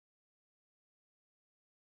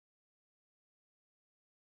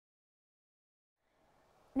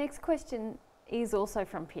Next question is also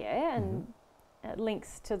from Pierre and it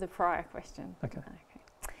links to the prior question. Okay.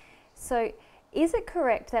 So, is it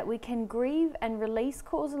correct that we can grieve and release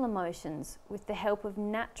causal emotions with the help of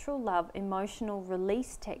natural love emotional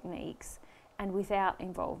release techniques and without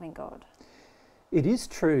involving God? It is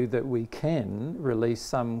true that we can release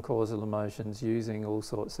some causal emotions using all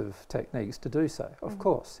sorts of techniques to do so, of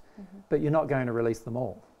course, but you're not going to release them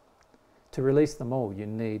all. To release them all, you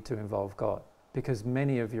need to involve God, because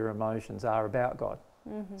many of your emotions are about God.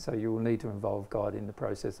 So you will need to involve God in the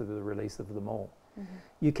process of the release of them all.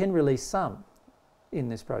 You can release some in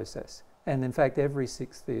this process, and in fact every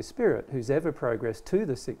sixth sphere spirit who's ever progressed to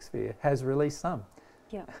the sixth sphere has released some.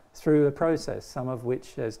 Through a process, some of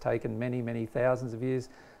which has taken many, many thousands of years,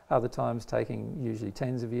 other times taking usually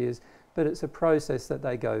tens of years, but it's a process that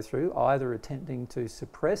they go through, either attempting to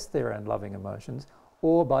suppress their unloving emotions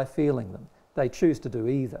or by feeling them. They choose to do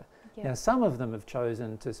either. Now, some of them have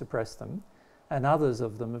chosen to suppress them, and others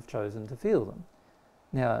of them have chosen to feel them.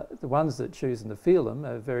 Now, the ones that choose to feel them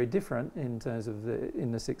are very different in terms of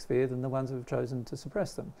in the sixth sphere than the ones who have chosen to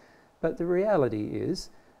suppress them. But the reality is,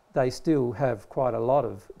 they still have quite a lot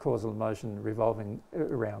of causal emotion revolving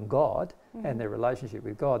around God and their relationship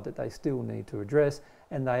with God that they still need to address,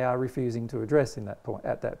 and they are refusing to address in that point,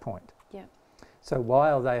 at that point. So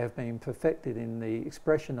while they have been perfected in the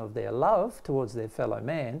expression of their love towards their fellow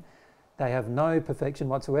man, they have no perfection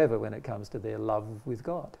whatsoever when it comes to their love with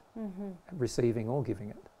God, receiving or giving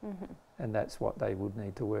it. And that's what they would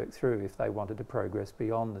need to work through if they wanted to progress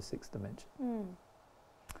beyond the sixth dimension.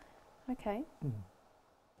 Okay.